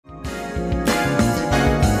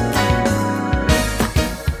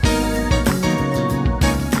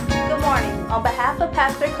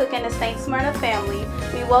Cook and the St. Smyrna family,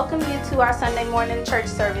 we welcome you to our Sunday morning church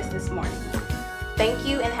service this morning. Thank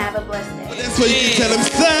you and have a blessed day. That's what you can tell them.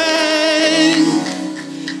 Thank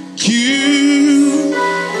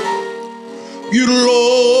you, Lord.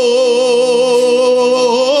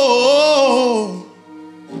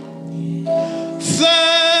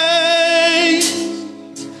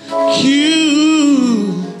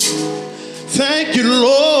 Thank you,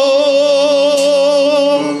 Lord.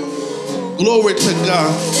 Glory to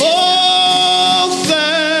God. Oh,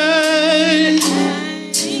 thank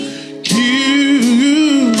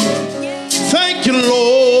you. Thank you, Lord.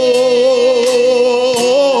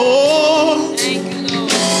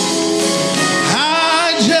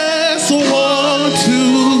 I just want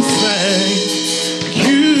to thank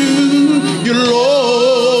you,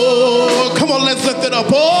 Lord. Come on, let's lift it up.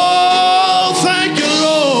 Oh, thank you,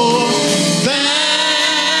 Lord. Thank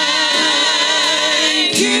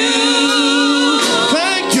you.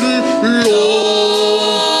 Thank you, Lord.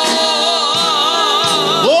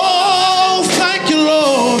 Oh, thank you,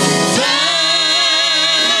 Lord. Thank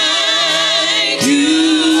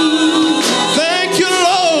you. Thank you,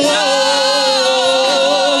 Lord.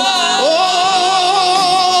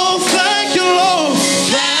 Oh, thank you, Lord.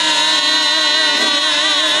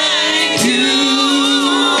 Thank you.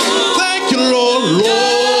 Thank you, Lord. Lord.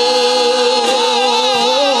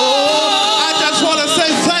 I just want to say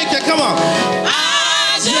thank you. Come on.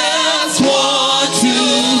 I just want to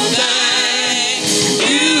thank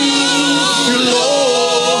you,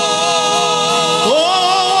 Lord.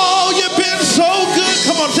 Oh, you've been so good.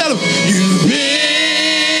 Come on, tell them. You've been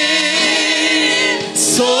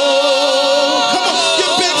so. Come on,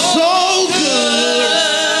 you've been so good.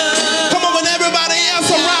 Come on, when everybody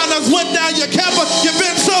else around us went down your campus, you've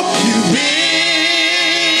been so. You've been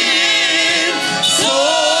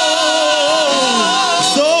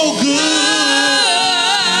so good.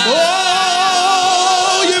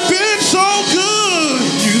 Oh, you've been so good.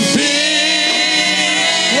 You've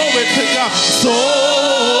been, glory to God, so.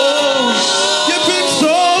 You've been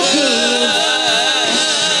so good.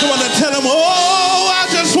 Come on and tell them, oh, I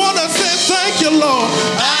just want to say thank you, Lord.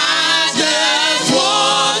 I just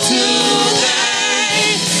want to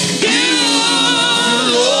thank you,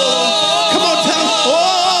 Lord. Come on, tell them,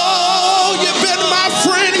 oh, you've been my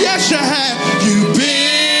friend. Yes, you have. You've been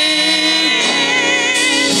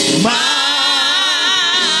my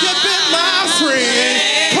friend.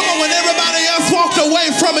 Come on, when everybody else walked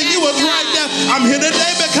away from it, you was right there. I'm here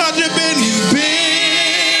today because you've been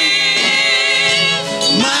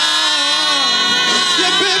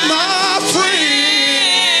my friend.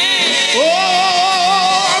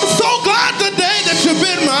 Oh, I'm so glad today that you've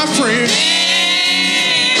been my friend.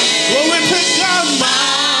 Glory to God,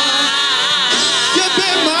 you've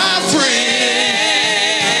been my friend.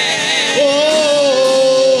 Oh,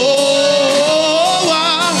 I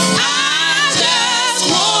just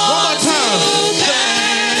want one more time.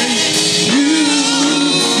 Thank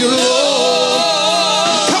you,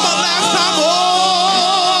 Lord. Come on, last time.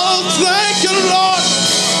 Oh, thank you, Lord.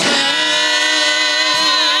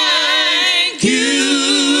 Thank you.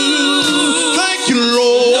 Thank you,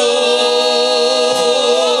 Lord.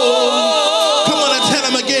 Come on and tell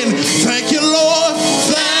him again. Thank you, Lord.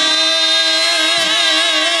 Thank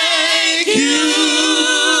you.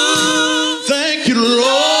 Thank you, Lord.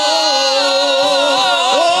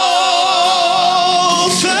 Oh,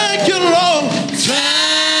 thank you, Lord. Thank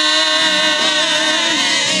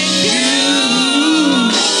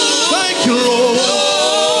you. Thank you, Lord.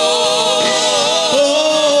 Oh,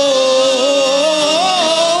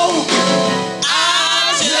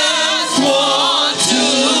 I just want to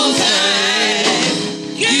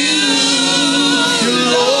thank you,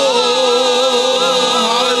 Lord.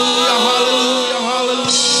 Hallelujah, hallelujah,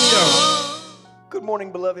 hallelujah. Good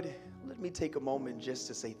morning, beloved. Let me take a moment just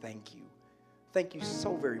to say thank you. Thank you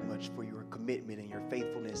so very much for your commitment and your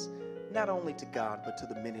faithfulness, not only to God, but to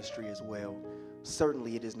the ministry as well.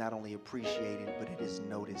 Certainly, it is not only appreciated, but it is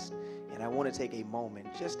noticed. And I want to take a moment,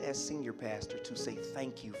 just as senior pastor, to say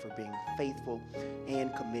thank you for being faithful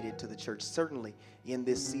and committed to the church. Certainly, in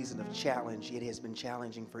this season of challenge, it has been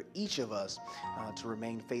challenging for each of us to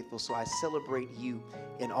remain faithful. So I celebrate you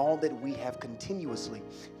in all that we have continuously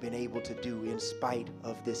been able to do in spite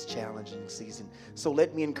of this challenging season. So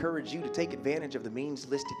let me encourage you to take advantage of the means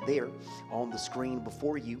listed there on the screen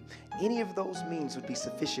before you. Any of those means would be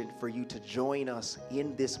sufficient for you to join us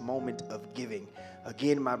in this moment of giving.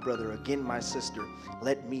 Again, my brother, again, my sister,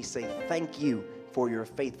 let me say thank you for your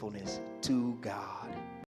faithfulness to God.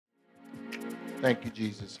 Thank you,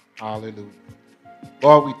 Jesus. Hallelujah.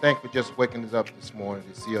 Lord, we thank you for just waking us up this morning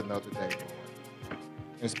to see another day, Lord.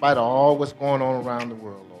 In spite of all what's going on around the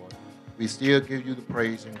world, Lord, we still give you the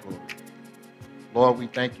praise and glory. Lord, we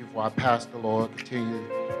thank you for our pastor, Lord. Continue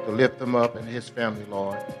to lift him up and his family,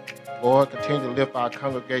 Lord. Lord, continue to lift our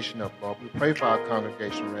congregation up, Lord. We pray for our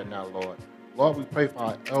congregation right now, Lord. Lord, we pray for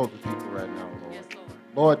our elder people right now, Lord. Yes, Lord.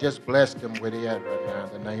 Lord, just bless them where they at right now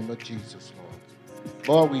in the name of Jesus, Lord.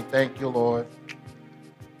 Lord, we thank you, Lord,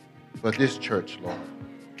 for this church, Lord.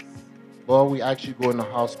 Lord, we ask you to go in the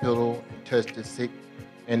hospital and touch the sick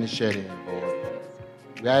and the shed-in, Lord.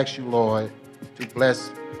 We ask you, Lord, to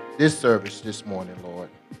bless this service this morning, Lord.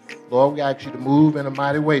 Lord, we ask you to move in a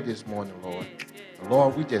mighty way this morning, Lord. And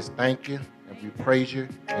Lord, we just thank you and we praise you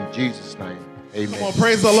in Jesus' name. Amen. Come on,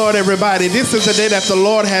 praise the Lord, everybody. This is the day that the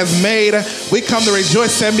Lord has made. We come to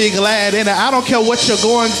rejoice and be glad in it. I don't care what you're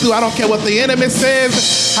going through. I don't care what the enemy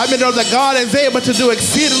says. I know that God is able to do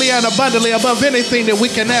exceedingly and abundantly above anything that we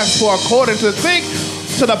can ask for, according to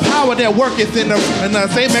the power that worketh in us. Amen.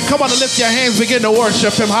 Come on and lift your hands, begin to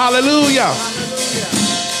worship him. Hallelujah.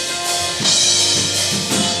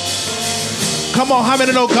 Come on, how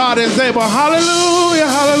many know God is able? Hallelujah,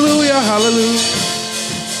 hallelujah, hallelujah.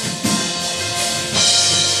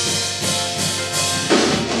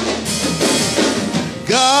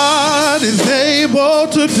 God is able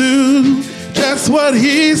to do just what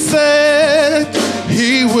he said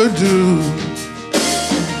he would do.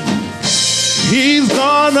 He's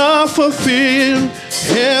gonna fulfill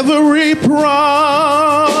every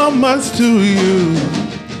promise to you.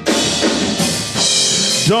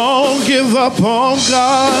 Don't give up on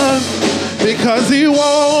God, because he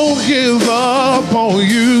won't give up on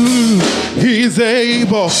you. He's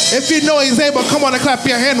able. If you know he's able, come on and clap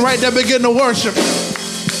your hand right there. Begin to worship.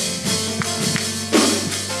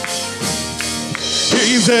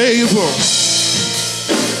 He's able.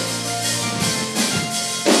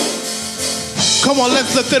 Come on,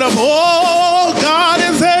 let's lift it up. Oh, God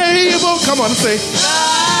is able. Come on, say.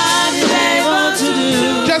 God is able to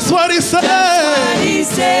do just what he said. Just what he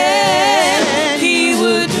said he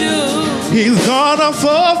would do. He's gonna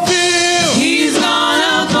fulfill. He's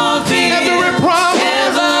gonna fulfill every promise.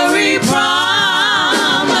 Every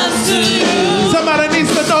promise to you. Somebody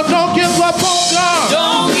needs to know, don't give up on God.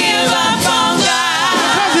 Don't give up on God.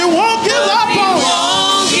 Because he won't give up on you. He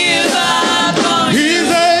won't give up on you. He's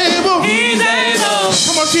able. He's able.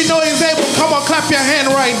 Come on, if you know he's able, come on, clap your hand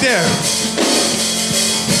right there.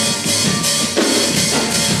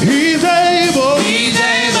 He's able. He's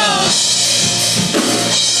able.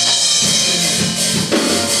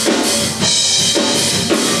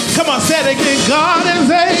 Come on, say it again. God is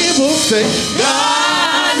able. Say,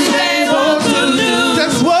 God is able to do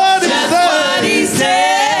just what he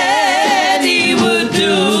said he would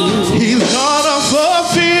do. He's gonna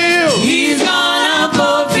fulfill. He's gonna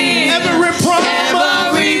fulfill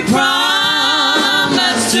every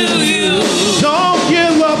promise to you. Don't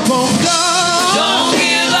give up on God. Don't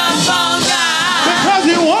give up on God. Because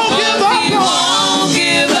he won't give up He won't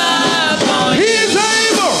give up on you. He's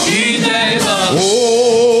able. He's able.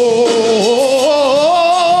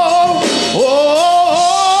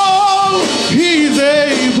 He's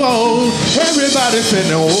able. Everybody say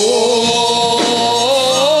no.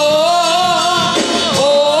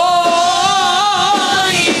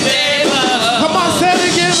 He's able. Come on, say it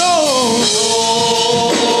again.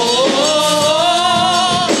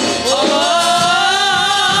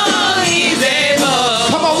 He's able.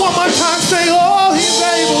 Come on, one more time. Say, oh, he's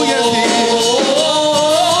able. Yes, he is.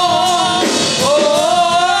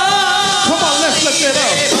 Come on, let's lift it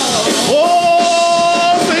up.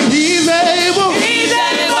 Oh, say he's able. He's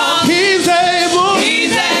able. He's able.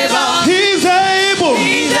 He's able. He's able.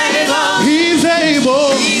 He's able. He's able.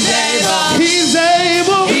 He's able. He's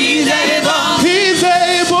able. He's able. He's able. He's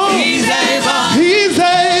able. He's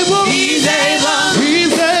able. He's able.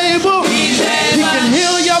 He's able. He's He can able.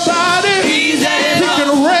 heal your body. He's He able.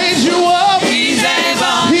 can raise you up. He's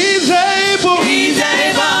able. He's able. He's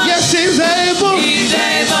able. Yes, he's able. He's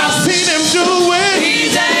able. I've seen him do it.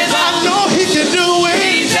 He's able. I know he can do it.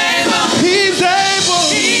 He's able. He's able.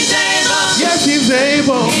 He's able. Yes, he's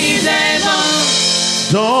able. He's able.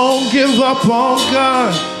 Don't give up on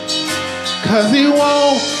God, 'cause he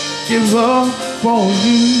won't give up on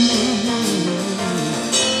you.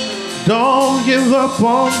 Don't give up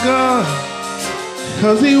on God,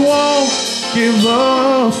 'cause he won't give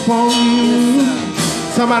up on you.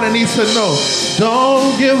 Somebody needs to know,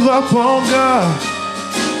 don't give up on God,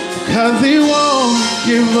 'cause he won't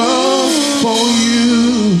give up on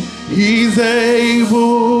you. He's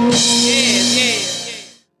able.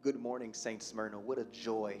 Good morning, Saint Smyrna. What a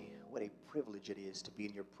joy, what a privilege it is to be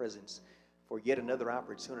in your presence for yet another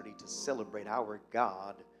opportunity to celebrate our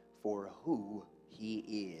God for who he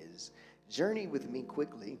is. Journey with me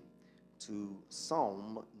quickly to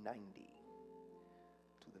Psalm 90,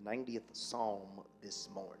 to the 90th Psalm this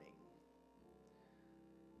morning.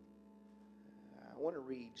 I want to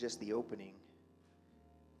read just the opening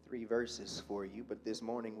 3 verses for you, but this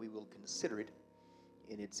morning we will consider it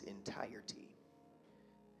in its entirety.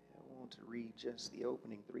 I want to read just the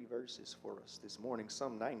opening 3 verses for us this morning,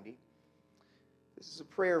 Psalm 90. This is a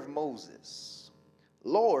prayer of Moses.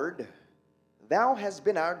 Lord, thou hast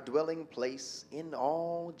been our dwelling place in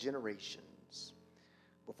all generations.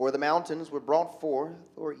 Before the mountains were brought forth,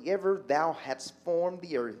 or ever thou hadst formed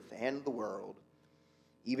the earth and the world,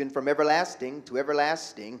 even from everlasting to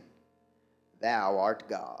everlasting, thou art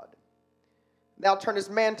God. Thou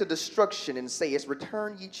turnest man to destruction, and sayest,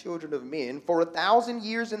 Return, ye children of men, for 1,000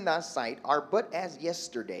 years in thy sight are but as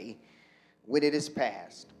yesterday, when it is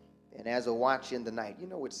past, and as a watch in the night. You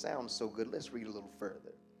know, it sounds so good. Let's read a little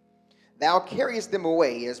further. Thou carriest them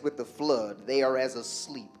away as with the flood. They are as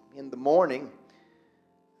asleep. In the morning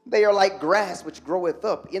they are like grass which groweth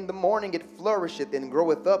up. In the morning it flourisheth and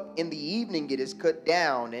groweth up. In the evening it is cut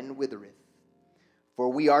down and withereth. For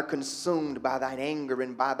we are consumed by thine anger,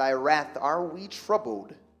 and by thy wrath are we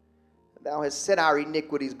troubled. Thou hast set our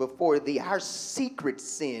iniquities before thee, our secret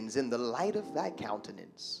sins in the light of thy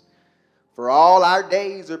countenance. For all our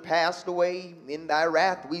days are passed away. In thy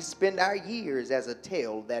wrath we spend our years as a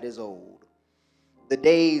tale that is old. The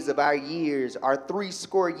days of our years are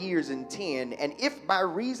 80 years and 10. And if by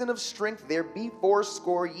reason of strength there be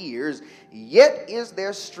 80 years, yet is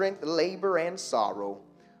their strength labor and sorrow.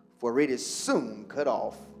 For it is soon cut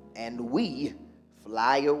off, and we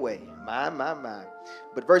fly away. My.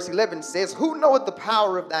 But verse 11 says, Who knoweth the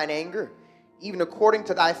power of thine anger? Even according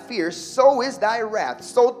to thy fear, so is thy wrath.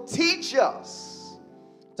 So teach us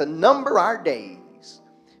to number our days,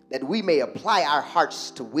 that we may apply our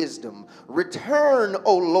hearts to wisdom. Return,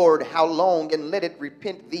 O Lord, how long, and let it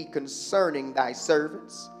repent thee concerning thy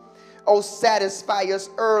servants. O satisfy us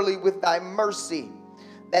early with thy mercy,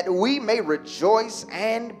 that we may rejoice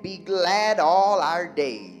and be glad all our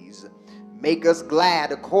days. Make us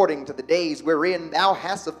glad according to the days wherein thou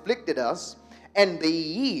hast afflicted us, and the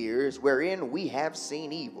years wherein we have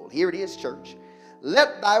seen evil. Here it is, church.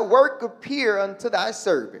 Let thy work appear unto thy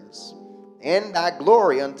servants, and thy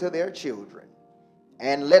glory unto their children.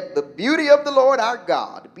 And let the beauty of the Lord our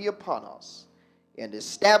God be upon us, and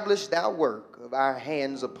establish thou work of our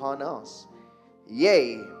hands upon us.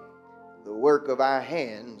 Yea, the work of our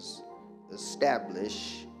hands,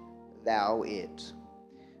 establish thou it.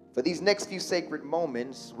 For these next few sacred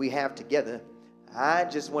moments we have together, I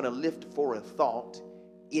just want to lift for a thought.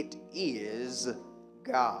 It is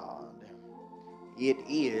God. It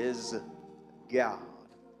is God.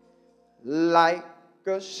 Like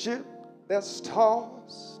a ship that's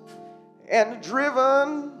tossed and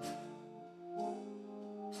driven,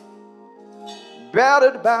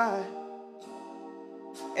 battered by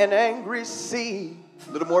an angry sea.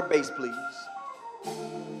 A little more bass, please.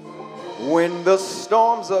 When the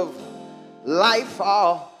storms of life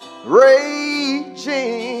are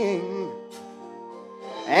raging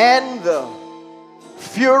and the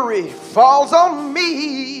fury falls on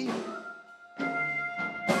me,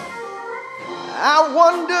 I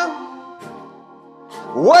wonder,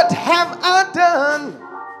 what have I done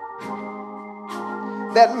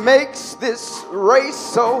that makes this race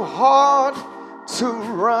so hard to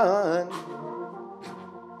run?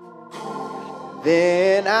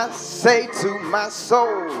 Then I say to my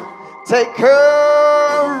soul, take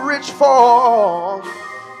courage, for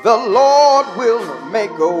the Lord will make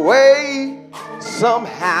a way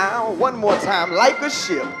somehow. One more time. Like a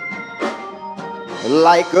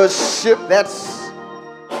ship that's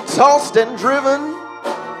tossed and driven,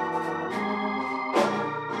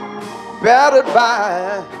 battered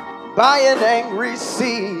by an angry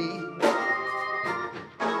sea.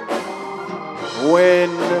 When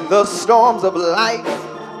the storms of life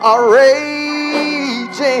are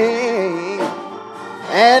raging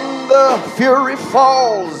and the fury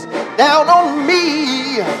falls down on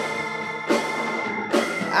me,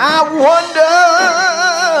 I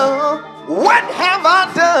wonder, what have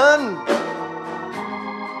I done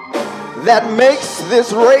that makes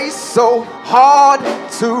this race so hard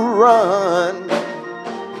to run?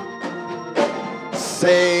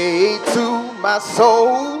 Say to my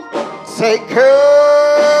soul, take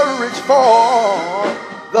courage, for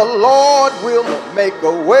the Lord will make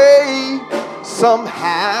a way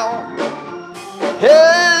somehow.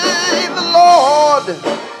 Hey, the Lord,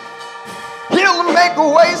 He'll make a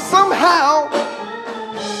way somehow.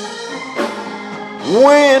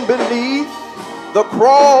 When beneath the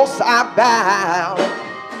cross I bow,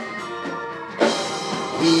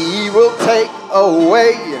 He will take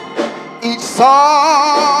away each sorrow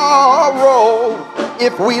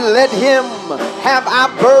if we let him have our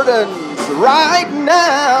burdens right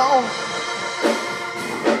now.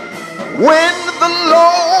 When the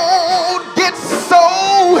load gets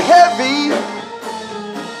so heavy,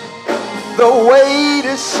 the weight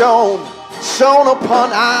is shown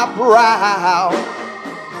upon our brow.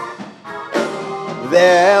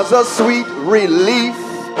 There's a sweet relief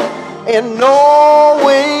in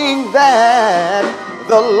knowing that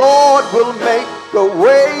the Lord will make a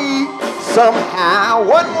way somehow.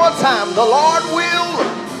 One more time, the Lord will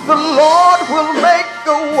make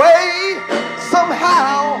a way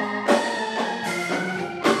somehow.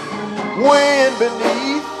 When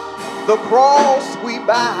beneath the cross we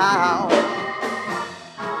bow,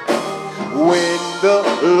 when the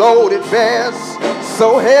load it bears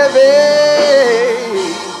so heavy,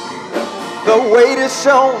 the weight is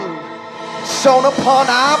shown upon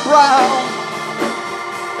our brow.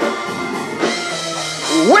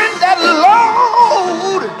 When that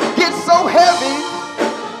load gets so heavy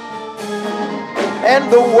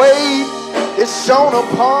and the weight is shown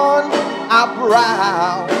upon our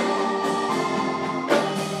brow,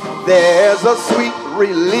 there's a sweet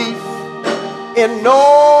relief in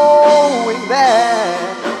knowing that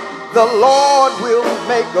the Lord will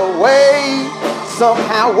make a way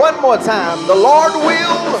somehow. One more time, the Lord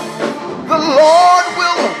will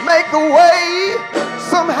make a way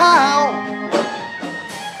somehow.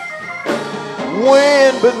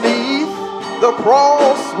 When beneath the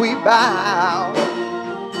cross we bow,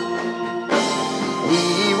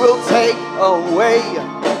 he will take away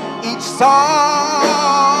each sorrow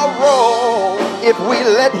if we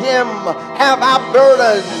let him have our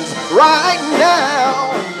burdens right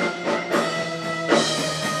now.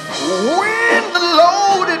 When the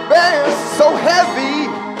load it bears so heavy,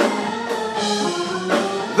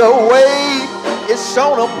 the weight is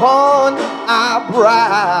shown upon our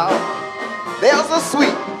brow. There's a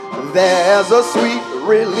sweet relief.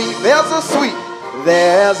 There's a sweet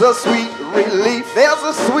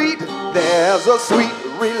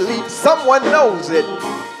relief. Someone knows it.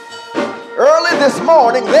 Early this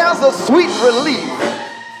morning, there's a sweet relief.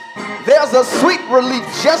 There's a sweet relief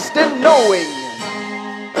just in knowing.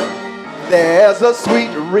 There's a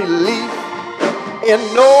sweet relief in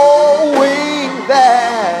knowing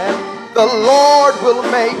that the Lord will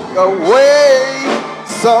make a way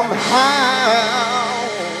somehow.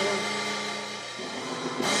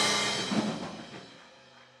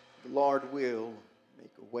 The Lord will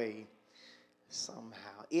make a way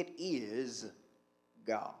somehow. It is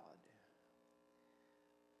God.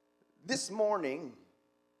 This morning,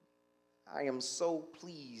 I am so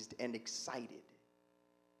pleased and excited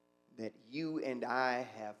that you and I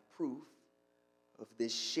have proof of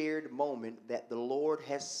this shared moment that the Lord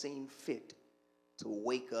has seen fit to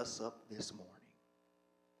wake us up this morning.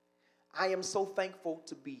 I am so thankful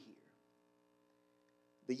to be here.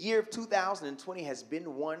 The year of 2020 has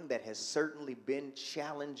been one that has certainly been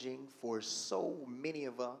challenging for so many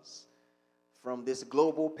of us, from this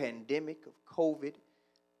global pandemic of COVID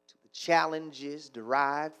to the challenges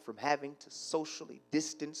derived from having to socially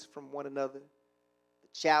distance from one another, the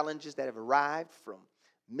challenges that have arrived from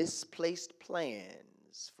misplaced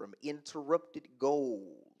plans, from interrupted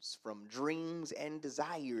goals, from dreams and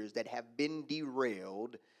desires that have been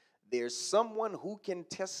derailed. There's someone who can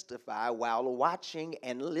testify while watching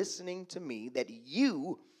and listening to me that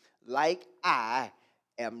you, like I,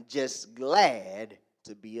 am just glad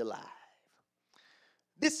to be alive.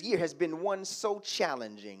 This year has been one so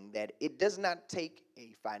challenging that it does not take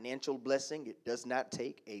a financial blessing. It does not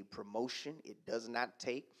take a promotion. It does not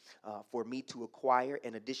take for me to acquire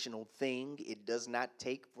an additional thing. It does not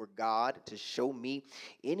take for God to show me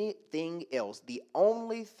anything else. The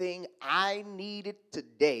only thing I needed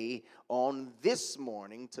today on this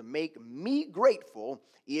morning to make me grateful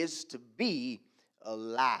is to be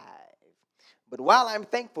alive. But while I'm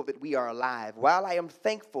thankful that we are alive, while I am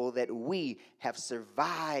thankful that we have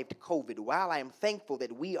survived COVID, while I am thankful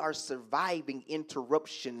that we are surviving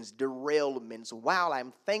interruptions, derailments, while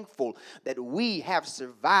I'm thankful that we have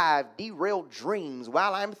survived derailed dreams,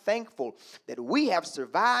 while I'm thankful that we have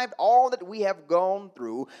survived all that we have gone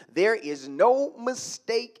through, there is no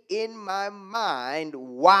mistake in my mind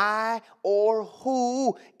why or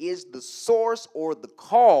who is the source or the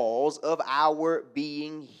cause of our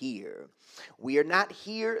being here. We are not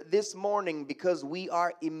here this morning because we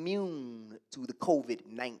are immune to the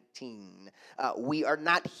COVID-19. We are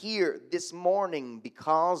not here this morning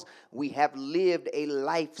because we have lived a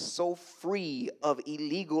life so free of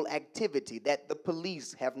illegal activity that the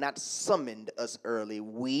police have not summoned us early.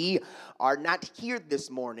 We are not here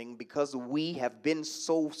this morning because we have been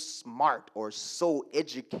so smart or so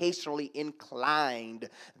educationally inclined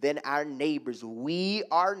than our neighbors. We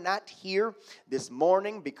are not here this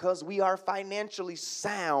morning because we are financially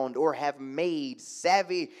sound or have made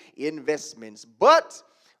savvy investments. But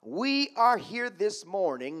we are here this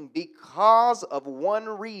morning because of one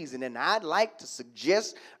reason, and I'd like to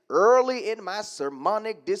suggest early in my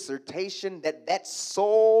sermonic dissertation that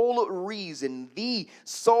sole reason, the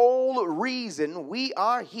sole reason we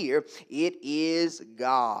are here, it is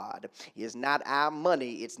God. It's not our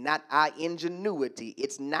money. It's not our ingenuity.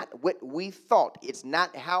 It's not what we thought. It's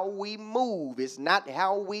not how we move. It's not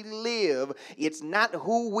how we live. It's not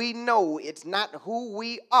who we know. It's not who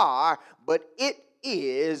we are, but it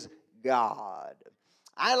is God.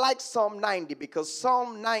 I like Psalm 90 because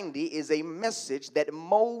Psalm 90 is a message that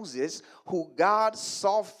Moses, who God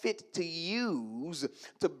saw fit to use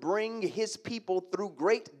to bring his people through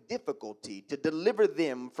great difficulty, to deliver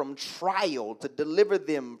them from trial, to deliver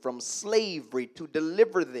them from slavery, to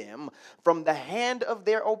deliver them from the hand of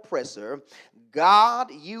their oppressor.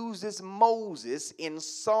 God uses Moses in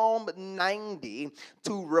Psalm 90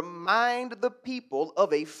 to remind the people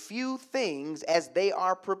of a few things as they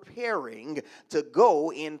are preparing to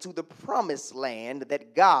go into the promised land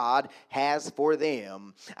that God has for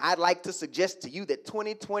them. I'd like to suggest to you that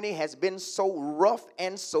 2020 has been so rough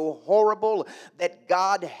and so horrible that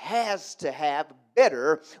God has to have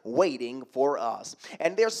better waiting for us.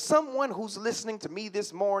 And there's someone who's listening to me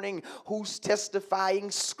this morning who's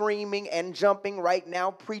testifying, screaming, and jumping right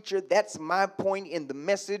now. Preacher, that's my point in the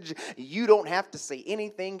message. You don't have to say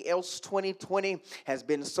anything else. 2020 has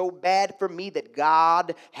been so bad for me that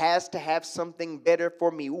God has to have something better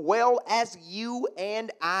for me. Well, as you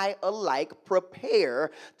and I alike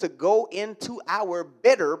prepare to go into our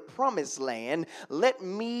better promised land, let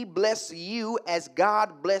me bless you as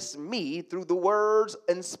God blessed me through the words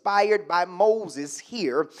inspired by Moses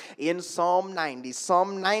here in Psalm 90.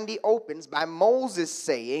 Psalm 90 opens by Moses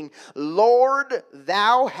saying, Lord,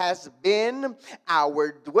 thou hast been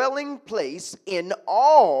our dwelling place in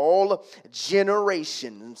all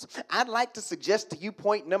generations. I'd like to suggest to you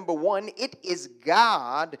point number one, it is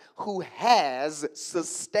God who has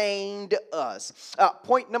sustained us.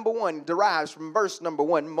 Point number one derives from verse number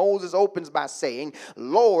 1. Moses opens by saying,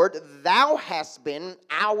 Lord, thou hast been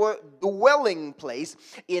our dwelling place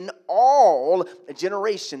in all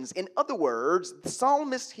generations. In other words, the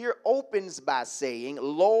psalmist here opens by saying,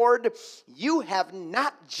 Lord, you have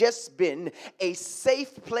not just been a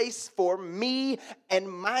safe place for me and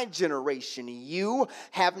my generation. You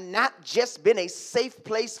have not just been a safe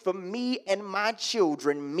place for me and my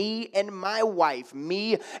children, me and my wife,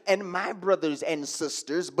 me and my brothers and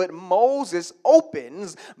sisters, but Moses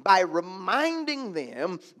opens by reminding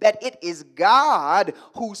them that it is God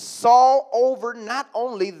who saw over not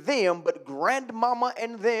only them, but grandmama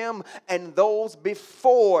and them and those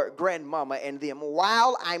before grandmama and them.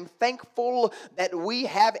 While I'm thankful that we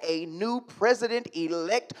have a new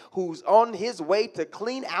president-elect who's on his way to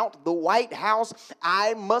clean out the White House,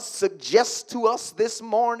 I must suggest to us this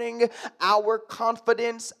morning, our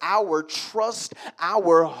confidence, our trust,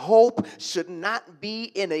 our hope should not be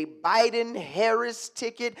in a Biden-Harris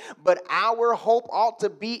ticket, but our hope ought to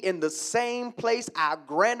be in the same place our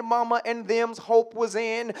grandmama and them's hope was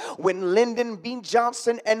in when Lyndon B.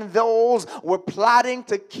 Johnson and those were plotting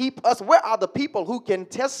to keep us. Where are the people who can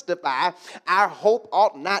testify our hope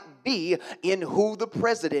ought not be in who the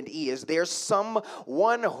president is? There's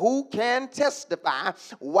someone who can testify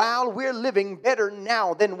while we're living better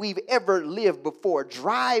now than we've ever lived before,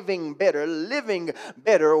 driving better, living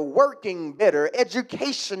better, working better,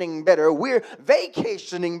 educationing better, we're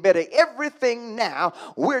vacationing better, everything now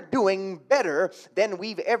we're doing better than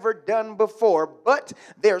we've ever done before. But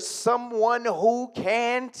there's someone who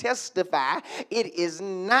can testify. It is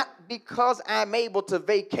not because I'm able to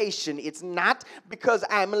vacation. It's not because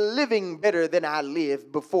I'm living better than I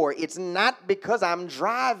lived before. It's not because I'm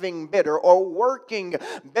driving better or working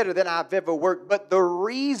better than I've ever worked. But the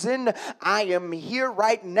reason I am here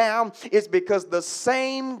right now is because the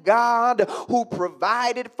same God who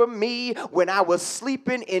provided for me when I was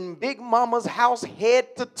sleeping in Big Mama's house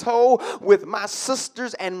head to toe with my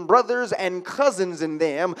sisters and brothers and cousins in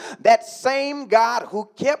them, that same God who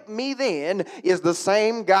kept me then is the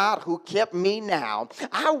same God who kept me now.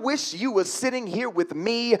 I wish you were sitting here with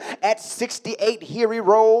me at 68 Erie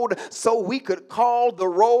Road so we could call the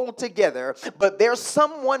roll together. But there's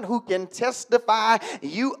someone who can testify.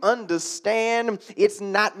 You understand, it's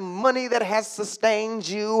not money that has sustained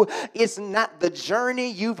you. It's not the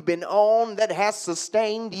journey you've been on that has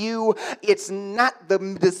sustained you. It's not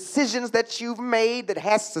the decisions that you've made that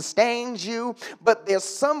has sustained you. But there's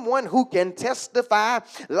someone who can testify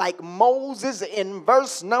like Moses in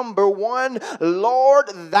verse number 1. Lord,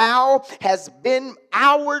 thou hast been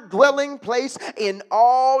our dwelling place in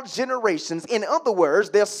all generations. In other words,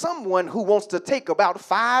 there's someone who wants to take about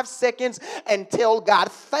 5 seconds and tell God,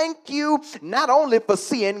 thank you not only for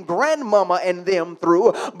seeing grandmama and them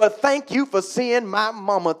through, but thank you for seeing my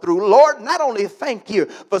mama through. Lord, not only thank you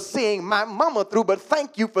for seeing my mama through, but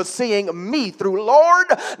thank you for seeing me through. Lord,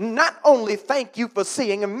 not only thank you for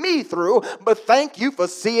seeing me through, but thank you for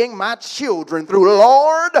seeing my children through.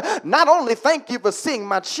 Lord, not only thank you for seeing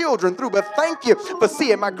my children through, but thank you for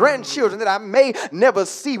seeing my grandchildren that I may never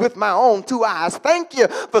see with my own 2 eyes. Thank you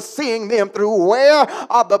for seeing them through. Where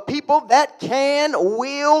are the people that can,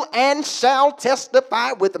 will, and shall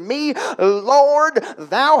testify with me? Lord,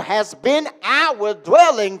 thou hast been our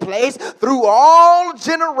dwelling place through all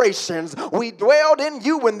generations. We dwelled in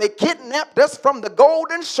you when they kidnapped us from the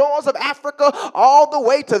golden shores of Africa all the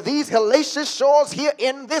way to these hellacious shores here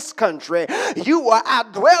in this country. You were our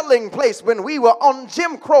dwelling place when we were on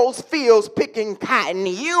Jim Crow's fields picking cotton.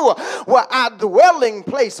 You were our dwelling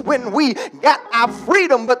place when we got our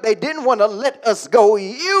freedom, but they didn't want to let us go.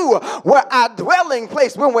 You were our dwelling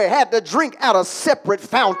place when we had to drink out of separate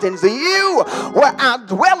fountains. You were our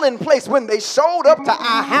dwelling place when they showed up to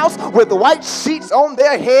our house with white sheets on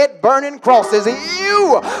their head burning crosses.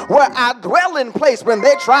 You were our dwelling place when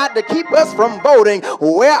they tried to keep us from voting.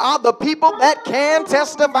 Where are the people that can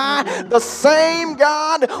testify? The same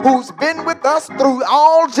God who's been with us through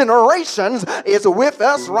all generations is with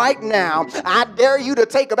us right now. I dare you to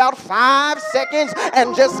take about 5 seconds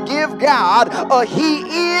and just give God a He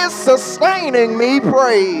is sustaining me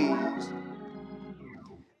praise.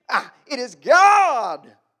 It is God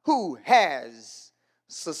who has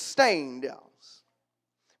sustained us.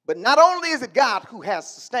 But not only is it God who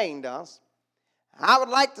has sustained us, I would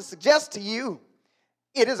like to suggest to you,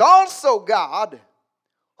 it is also God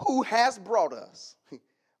who has brought us.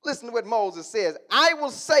 Listen to what Moses says. I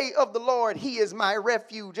will say of the Lord, He is my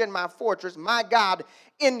refuge and my fortress, my God,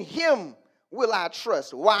 in Him will I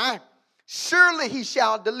trust. Why? Surely He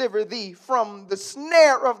shall deliver thee from the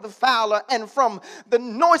snare of the fowler and from the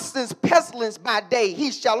noisome pestilence by day.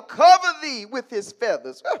 He shall cover thee with His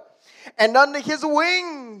feathers, and under His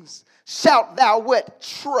wings shalt thou what?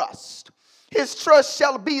 Trust. His trust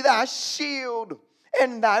shall be thy shield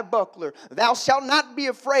and thy buckler. Thou shalt not be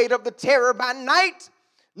afraid of the terror by night,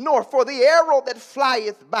 nor for the arrow that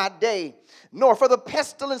flieth by day, nor for the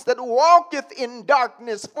pestilence that walketh in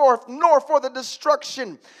darkness, nor for the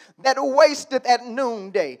destruction that wasteth at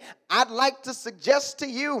noonday. I'd like to suggest to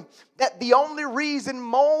you that the only reason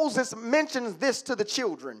Moses mentions this to the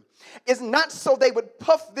children is not so they would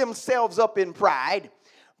puff themselves up in pride,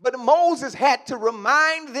 but Moses had to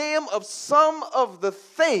remind them of some of the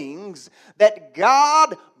things that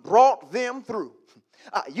God brought them through.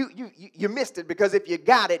 You missed it, because if you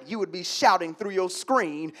got it, you would be shouting through your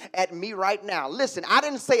screen at me right now. Listen, I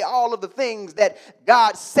didn't say all of the things that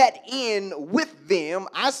God set in with them.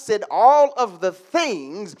 I said all of the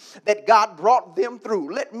things that God brought them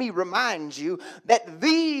through. Let me remind you that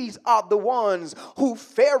these are the ones who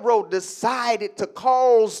Pharaoh decided to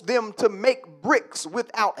cause them to make bricks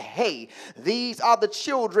without hay. These are the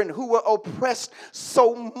children who were oppressed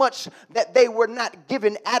so much that they were not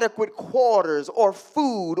given adequate quarters or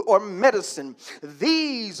food or medicine.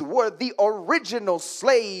 These were the original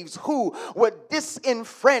slaves who were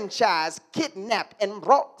disenfranchised, kidnapped, and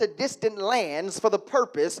brought to distant lands for the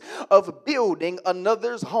purpose of building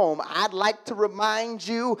another's home. I'd like to remind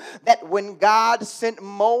you that when God sent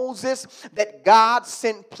Moses, that God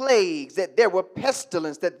sent plagues, that there were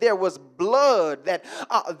pestilence, that there was blood, that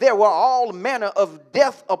there were all manner of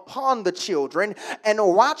death upon the children. And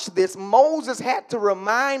watch this, Moses had to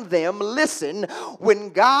remind them, listen, when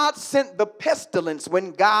God sent the pestilence,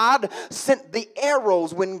 when God sent the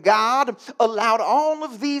arrows, when God allowed all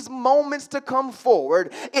of these moments to come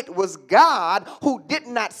forward, it was God who did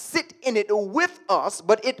not sit in it with us,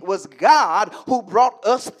 but it was God who brought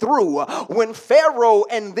us through. When Pharaoh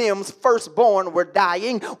and them's firstborn were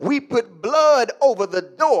dying, we put blood over the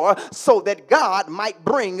door so that God might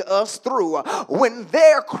bring us through. When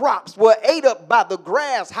their crops were ate up by the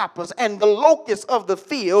grasshoppers and the locusts of the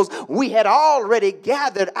fields, we had already already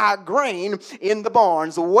gathered our grain in the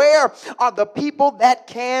barns. Where are the people that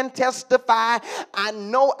can testify? I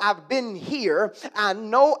know I've been here. I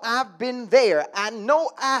know I've been there. I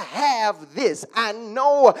know I have this. I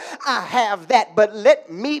know I have that. But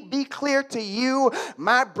let me be clear to you,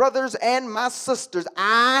 my brothers and my sisters,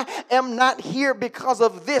 I am not here because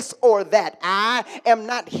of this or that. I am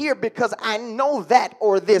not here because I know that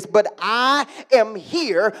or this, but I am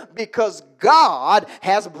here because God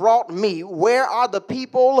has brought me. Where are the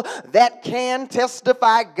people that can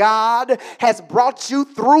testify? God has brought you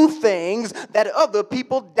through things that other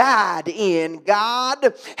people died in.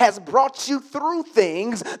 God has brought you through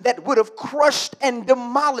things that would have crushed and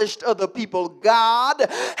demolished other people. God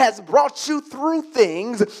has brought you through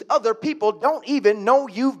things other people don't even know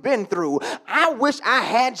you've been through. I wish I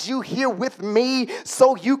had you here with me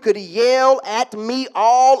so you could yell at me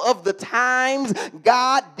all of the times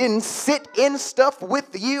God didn't sit in stuff with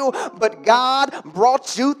you, but God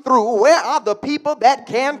brought you through. Where are the people that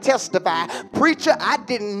can testify? Preacher, I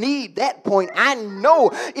didn't need that point. I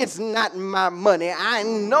know it's not my money. I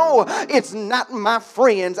know it's not my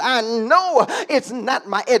friends. I know it's not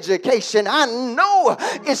my education. I know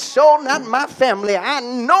it's sure not my family. I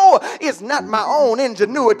know it's not my own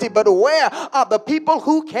ingenuity, but where are the people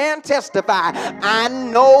who can testify? I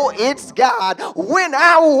know it's God. When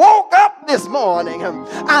I woke up this morning,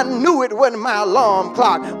 I knew it wasn't my alarm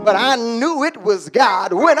clock, but I knew it was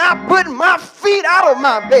God. When I put my feet out of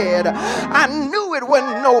my bed, I knew it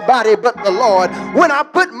wasn't nobody but the Lord. When I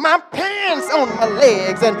put my pants on my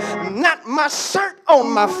legs and not my shirt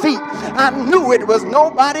on my feet, I knew it was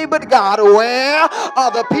nobody but God. Where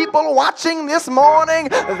are the people watching this morning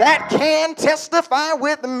that can testify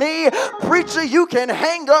with me? Preacher, you can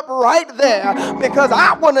hang up right there, because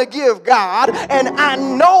I want to give God, and I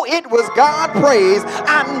know it was God, praise.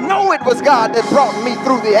 I know it was God that brought me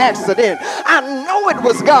through the accident. I know it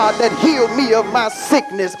was God that healed me of my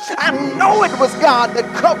sickness. I know it was God that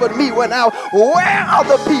covered me when I... Where are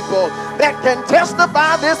the people that can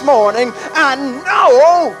testify this morning? I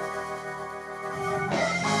know.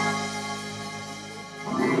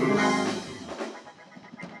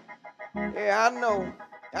 Yeah, I know.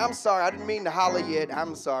 I'm sorry. I didn't mean to holler yet.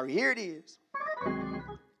 I'm sorry. Here it is.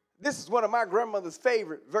 This is one of my grandmother's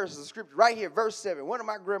favorite verses of scripture. Right here, verse 7. One of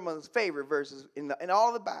my grandmother's favorite verses in all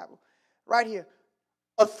of the Bible. Right here.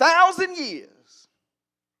 1,000 years.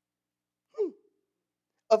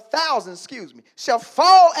 1,000, shall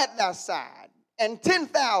fall at thy side, and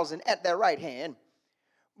 10,000 at thy right hand.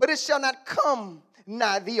 But it shall not come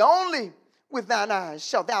nigh thee. Only with thine eyes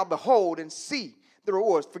shalt thou behold and see the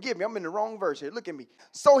rewards. Forgive me, I'm in the wrong verse here. Look at me.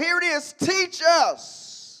 So here it is. Teach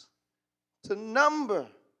us to number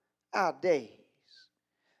our days,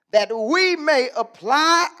 that we may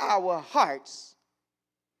apply our hearts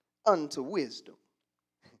unto wisdom.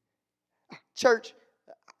 Church,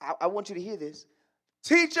 I want you to hear this.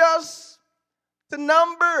 Teach us to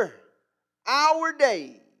number our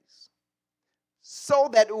days so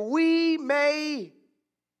that we may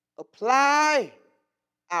apply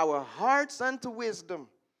our hearts unto wisdom.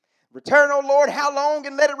 Return, O Lord, how long,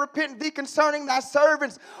 and let it repent thee concerning thy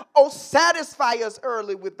servants. O satisfy us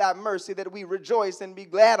early with thy mercy, that we rejoice and be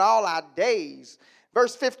glad all our days.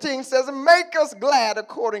 Verse 15 says, make us glad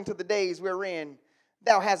according to the days wherein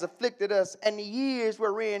thou hast afflicted us, and the years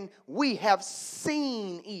wherein we have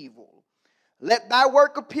seen evil. Let thy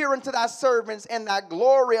work appear unto thy servants, and thy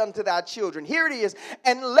glory unto thy children. Here it is.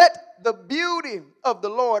 And let the beauty of the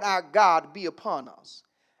Lord our God be upon us,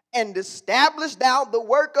 and establish thou the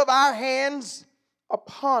work of our hands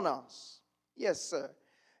upon us. Yes, sir.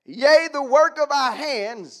 Yea, the work of our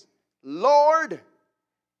hands, Lord,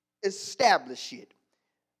 establish it.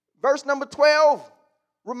 Verse number 12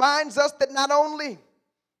 reminds us that not only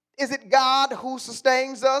is it God who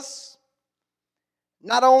sustains us,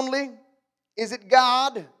 not only is it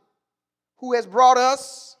God who has brought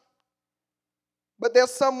us, but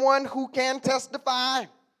there's someone who can testify.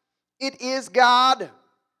 It is God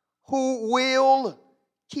who will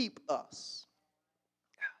keep us.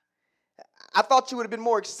 I thought you would have been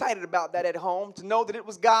more excited about that at home, to know that it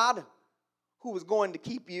was God who was going to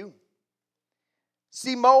keep you.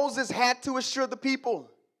 See, Moses had to assure the people,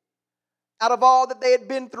 out of all that they had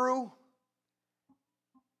been through,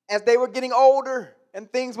 as they were getting older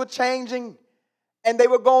and things were changing, and they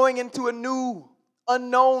were going into a new,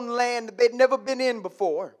 unknown land that they'd never been in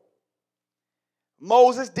before.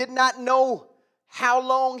 Moses did not know how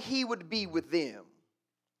long he would be with them.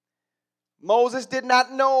 Moses did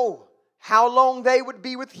not know how long they would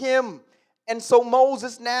be with him. And so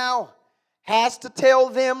Moses now has to tell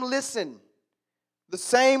them, listen, the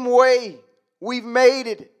same way we've made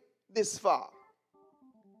it this far,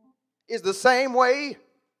 is the same way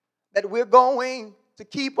that we're going to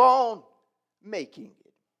keep on making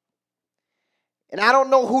it. And I don't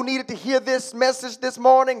know who needed to hear this message this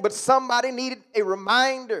morning, but somebody needed a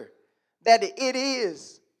reminder that it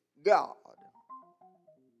is God.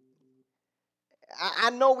 I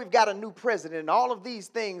know we've got a new president and all of these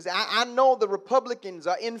things. I know the Republicans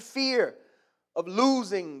are in fear of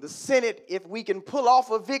losing the Senate if we can pull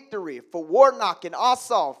off a victory for Warnock and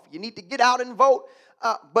Ossoff. You need to get out and vote.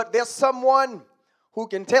 But there's someone who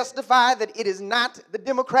can testify that it is not the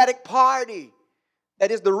Democratic Party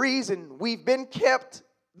that is the reason we've been kept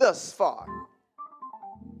thus far.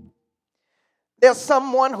 There's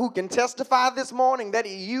someone who can testify this morning that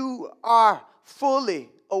you are fully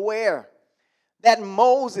aware that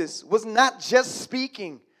Moses was not just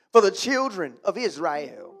speaking for the children of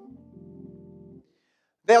Israel.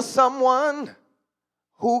 There's someone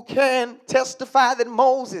who can testify that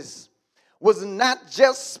Moses was not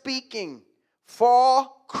just speaking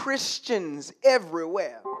for Christians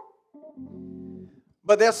everywhere.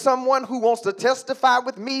 But there's someone who wants to testify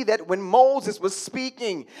with me that when Moses was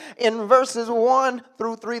speaking in verses 1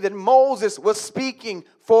 through 3, that Moses was speaking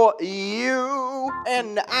for you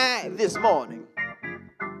and I this morning.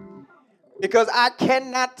 Because I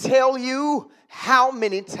cannot tell you how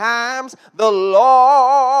many times the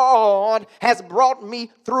Lord has brought me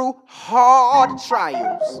through hard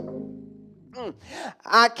trials.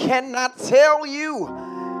 I cannot tell you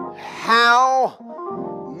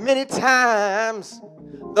how many times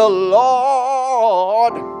the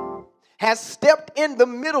Lord has stepped in the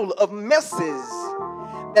middle of messes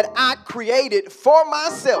that I created for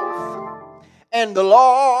myself, and the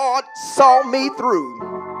Lord saw me through.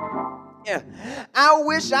 I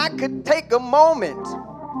wish I could take a moment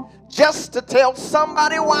just to tell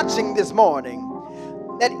somebody watching this morning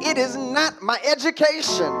that it is not my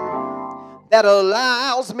education that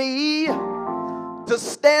allows me to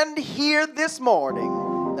stand here this morning.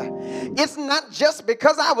 It's not just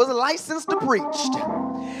because I was licensed to preach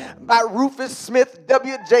by Rufus Smith,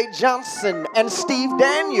 W.J. Johnson, and Steve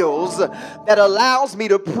Daniels that allows me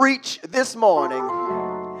to preach this morning.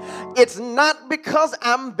 It's not because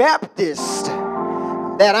I'm Baptist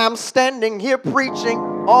that I'm standing here preaching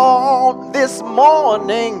on this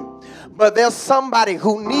morning. But there's somebody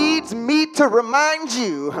who needs me to remind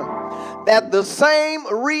you that the same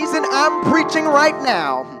reason I'm preaching right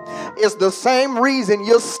now is the same reason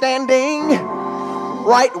you're standing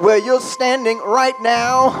right where you're standing right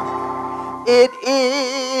now. It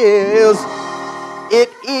is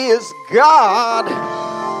God.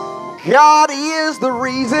 God is the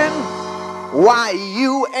reason why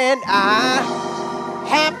you and I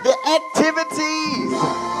have the activities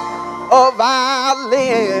of our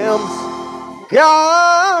limbs.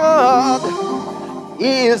 God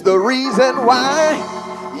is the reason why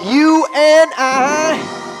you and I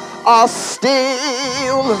are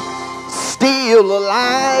still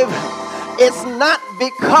alive. It's not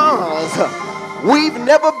because we've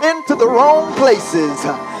never been to the wrong places.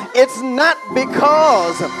 It's not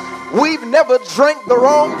because we've never drank the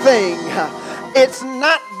wrong thing. It's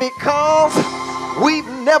not because we've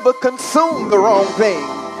never consumed the wrong thing.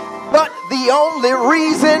 But the only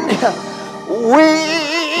reason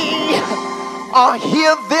we are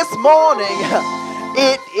here this morning,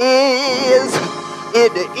 it is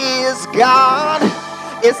God.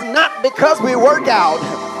 It's not because we work out.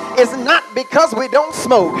 It's not because we don't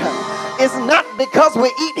smoke. It's not because we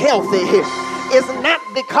eat healthy. It's not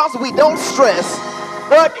because we don't stress.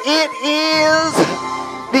 But it is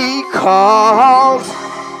because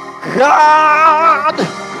God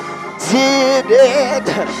did it.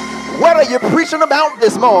 What are you preaching about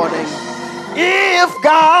this morning? If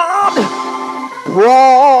God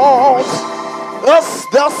brought us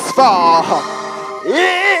thus far,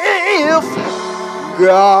 if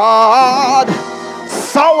God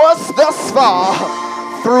saw us thus far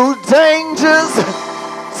through dangers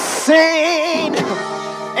seen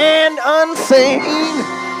and unseen,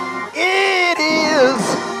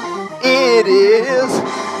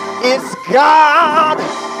 it's God.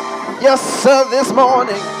 Yes, sir, this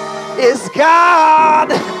morning it's God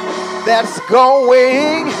that's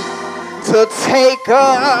going to take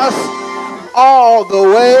us all the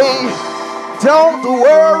way. Don't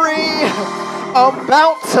worry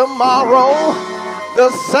about tomorrow.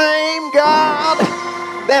 The same God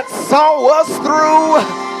that saw us through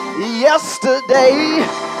yesterday,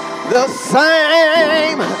 the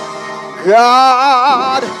same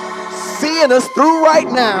God seeing us through right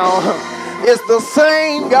now is the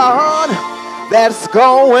same God that's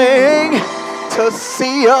going to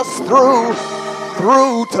see us through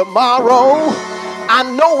tomorrow. I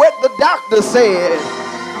know what the doctor said.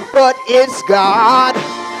 but it's God.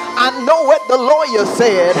 I know what the lawyer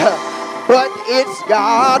said, but it's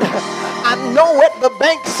God. I know what the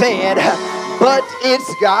bank said, but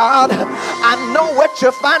it's God. I know what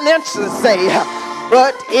your finances say,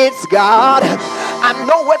 but it's God. I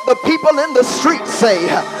know what the people in the street say,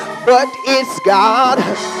 but it's God.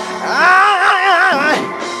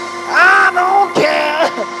 I don't care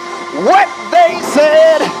what they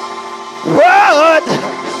said, but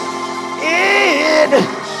it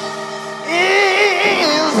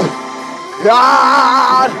is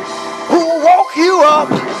God who woke you up,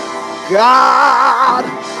 God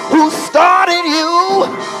who started you,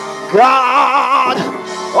 God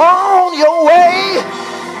on your way,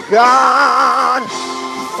 God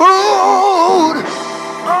food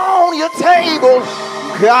on your table,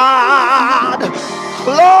 God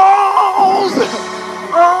clothes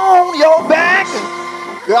on your back,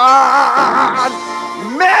 God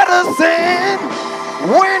medicine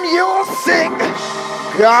when you're sick,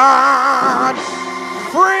 God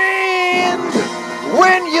friends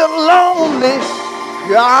when you're lonely,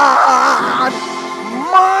 God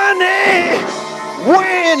money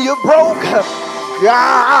when you're broke,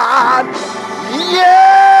 God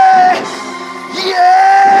yeah,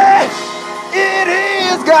 yeah, it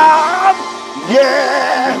is God,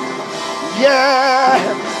 yeah, yeah.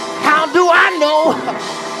 How do I know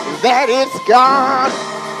that it's God?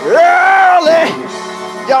 Early,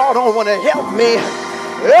 y'all don't want to help me.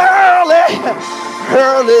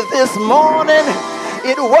 Early this morning,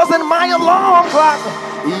 it wasn't my alarm clock.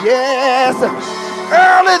 Yes,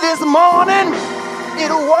 early this morning,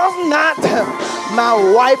 it was not my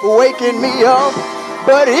wife waking me up,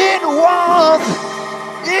 but it was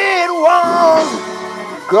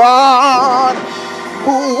God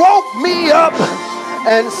who woke me up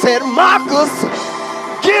and said, Marcus,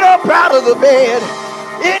 get up out of the bed.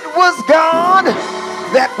 It was God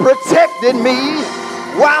that protected me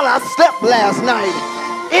while I slept last night.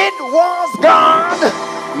 It was God.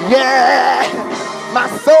 Yeah, my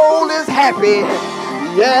soul is happy.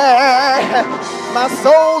 Yeah, my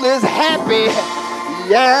soul is happy.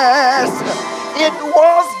 Yes, it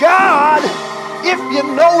was God. If you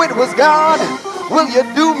know it was God, will you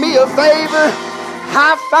do me a favor?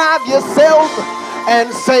 High five yourself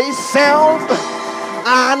and say, self,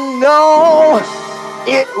 I know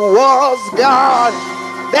it was God.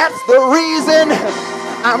 That's the reason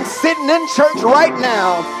I'm sitting in church right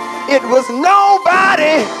now. It was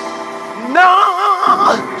nobody,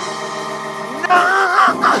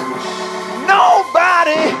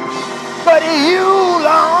 nobody but you,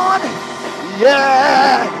 Lord.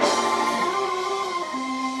 Yeah.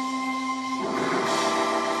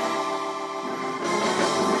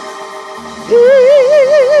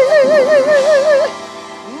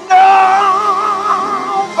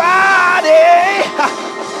 Nobody,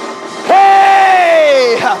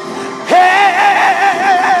 hey,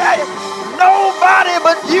 nobody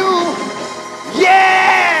but you,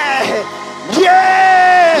 yeah,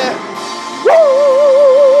 yeah, woo,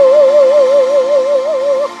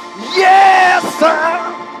 yes, sir,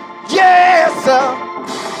 yes, sir.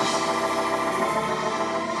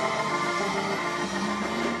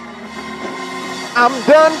 I'm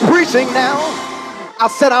done preaching now. I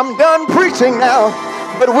said I'm done preaching now.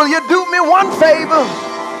 But will you do me one favor?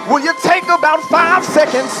 Will you take about 5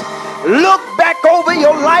 seconds, look back over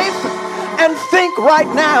your life and think right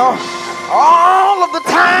now, all of the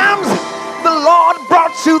times the Lord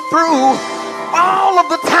brought you through, all of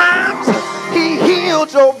the times he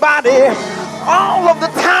healed your body, all of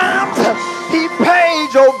the times he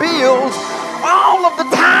paid your bills, all of the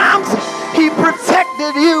times he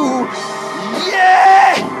protected you.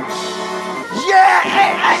 Yeah,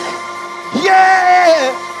 yeah,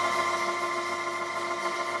 yeah.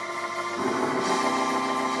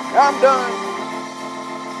 I'm done.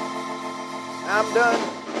 I'm done.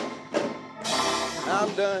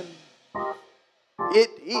 I'm done. It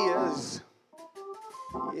is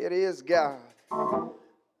God.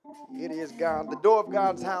 It is God. The door of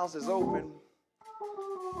God's house is open.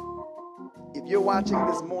 If you're watching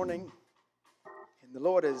this morning and the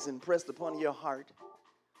Lord has impressed upon your heart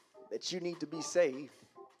that you need to be saved,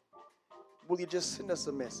 will you just send us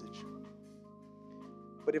a message?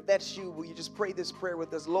 But if that's you, will you just pray this prayer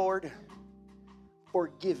with us? Lord,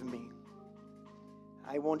 forgive me.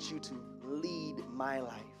 I want you to lead my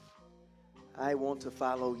life. I want to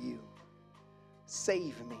follow you.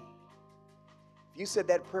 Save me. If you said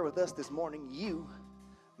that prayer with us this morning, you,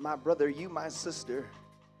 my brother, you, my sister,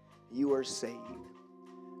 you are saved.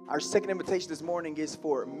 Our second invitation this morning is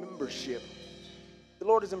for membership. The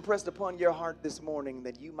Lord has impressed upon your heart this morning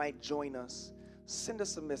that you might join us. Send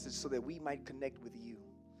us a message so that we might connect with you.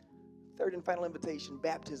 Third and final invitation,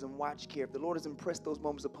 baptism, watch care. If the Lord has impressed those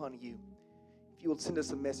moments upon you, if you will send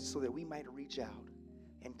us a message so that we might reach out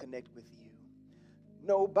and connect with you.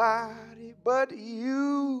 Nobody but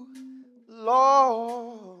you,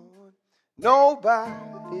 Lord.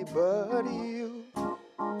 Nobody but you.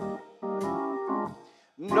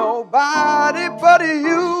 Nobody but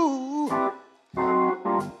you.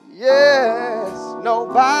 Yes,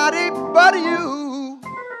 nobody but you.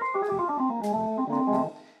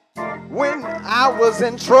 When I was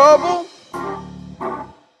in trouble,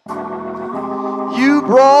 you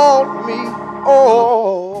brought me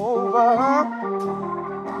over.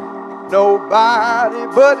 Nobody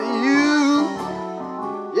but you.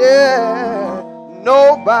 Yeah,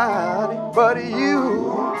 nobody but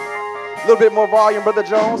you. A little bit more volume, Brother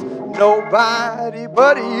Jones. Nobody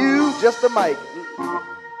but you. Just the mic.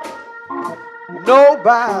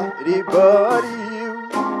 Nobody but you.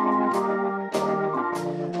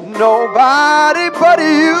 Nobody but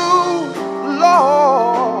you,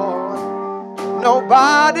 Lord.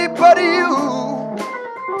 Nobody but you.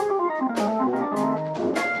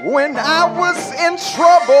 When I was in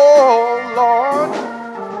trouble, Lord,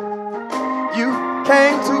 you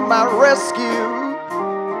came to my rescue.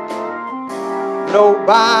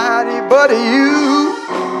 Nobody but you.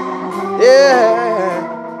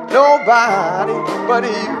 Yeah, nobody but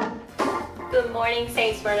you. Good morning,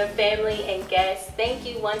 St. Smyrna family and guests. Thank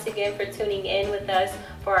you once again for tuning in with us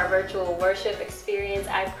for our virtual worship experience.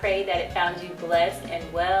 I pray that it found you blessed and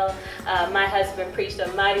well. My husband preached a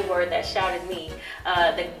mighty word that shouted me.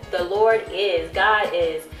 The Lord is, God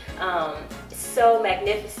is so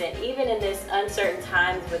magnificent, even in this uncertain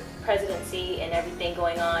times with presidency and everything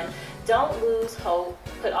going on. Don't lose hope.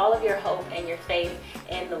 Put all of your hope and your faith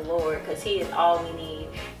in the Lord, because He is all we need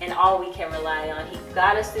and all we can rely on. He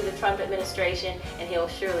got us through the Trump administration, and He'll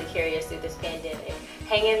surely carry us through this pandemic.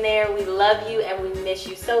 Hang in there. We love you and we miss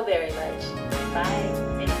you so very much. Bye.